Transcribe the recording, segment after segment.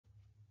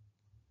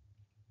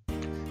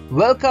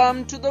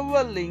Welcome to the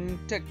Welding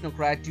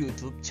Technocrat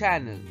YouTube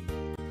channel.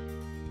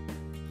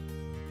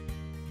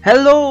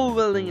 Hello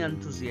welding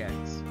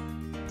enthusiasts.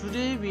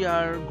 Today we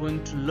are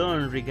going to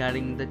learn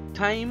regarding the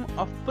time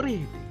of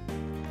preheating.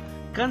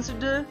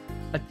 Consider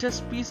a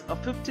test piece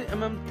of 50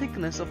 mm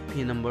thickness of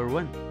P number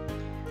 1.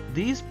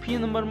 This P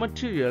number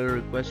material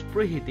requires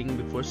preheating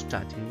before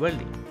starting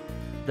welding.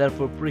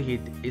 Therefore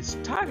preheat is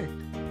started.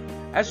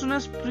 As soon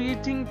as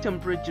preheating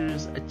temperature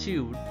is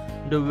achieved,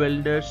 the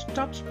welder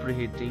stops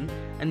preheating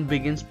and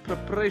begins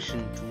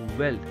preparation to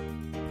weld.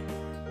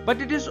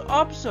 But it is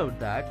observed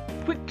that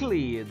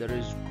quickly there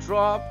is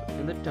drop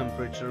in the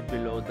temperature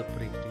below the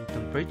preheating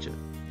temperature.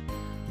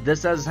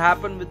 This has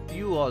happened with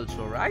you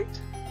also, right?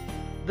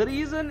 The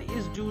reason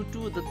is due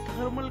to the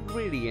thermal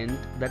gradient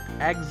that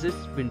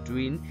exists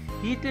between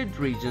heated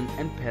region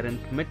and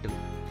parent metal.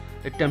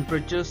 The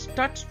temperature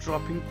starts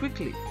dropping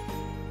quickly.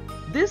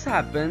 This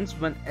happens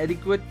when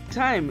adequate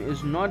time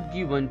is not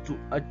given to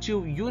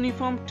achieve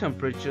uniform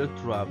temperature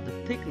throughout the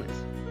thickness.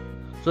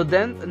 So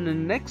then the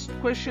next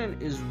question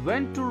is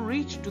when to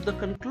reach to the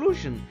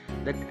conclusion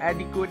that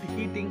adequate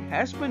heating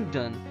has been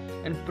done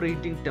and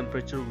preheating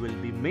temperature will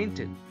be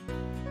maintained.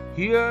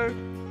 Here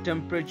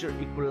temperature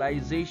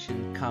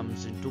equalization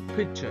comes into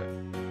picture.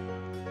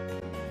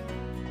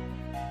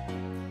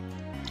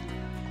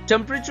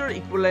 Temperature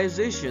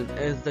equalization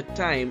is the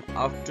time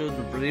after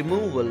the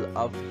removal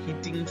of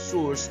heating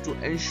source to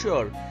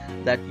ensure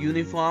that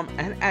uniform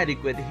and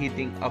adequate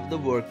heating of the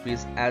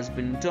workpiece has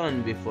been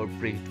done before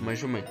preheat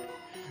measurement.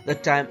 The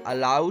time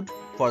allowed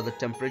for the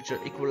temperature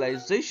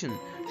equalization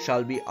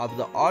shall be of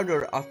the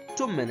order of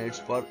 2 minutes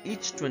for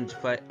each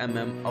 25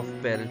 mm of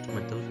parent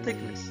metal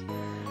thickness.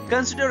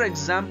 Consider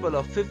example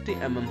of 50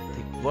 mm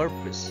thick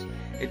workpiece.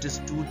 It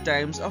is 2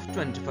 times of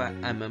 25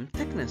 mm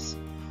thickness.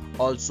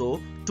 Also,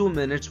 2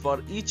 minutes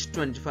for each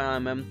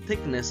 25 mm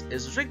thickness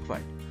is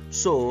required.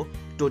 So,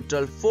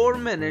 total 4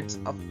 minutes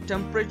of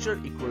temperature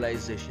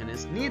equalization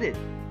is needed.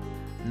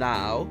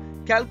 Now,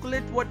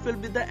 calculate what will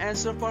be the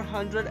answer for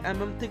 100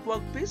 mm thick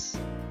workpiece.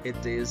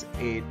 It is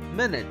 8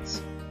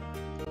 minutes.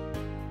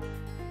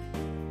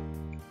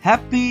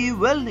 Happy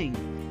welding!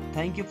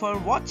 Thank you for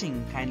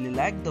watching. Kindly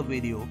like the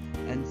video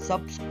and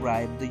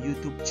subscribe the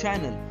YouTube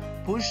channel.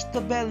 Push the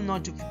bell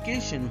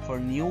notification for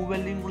new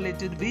welding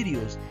related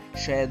videos.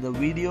 Share the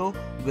video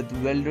with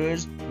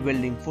welders,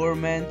 welding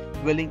foremen,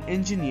 welding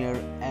engineer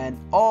and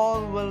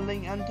all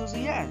welding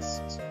enthusiasts.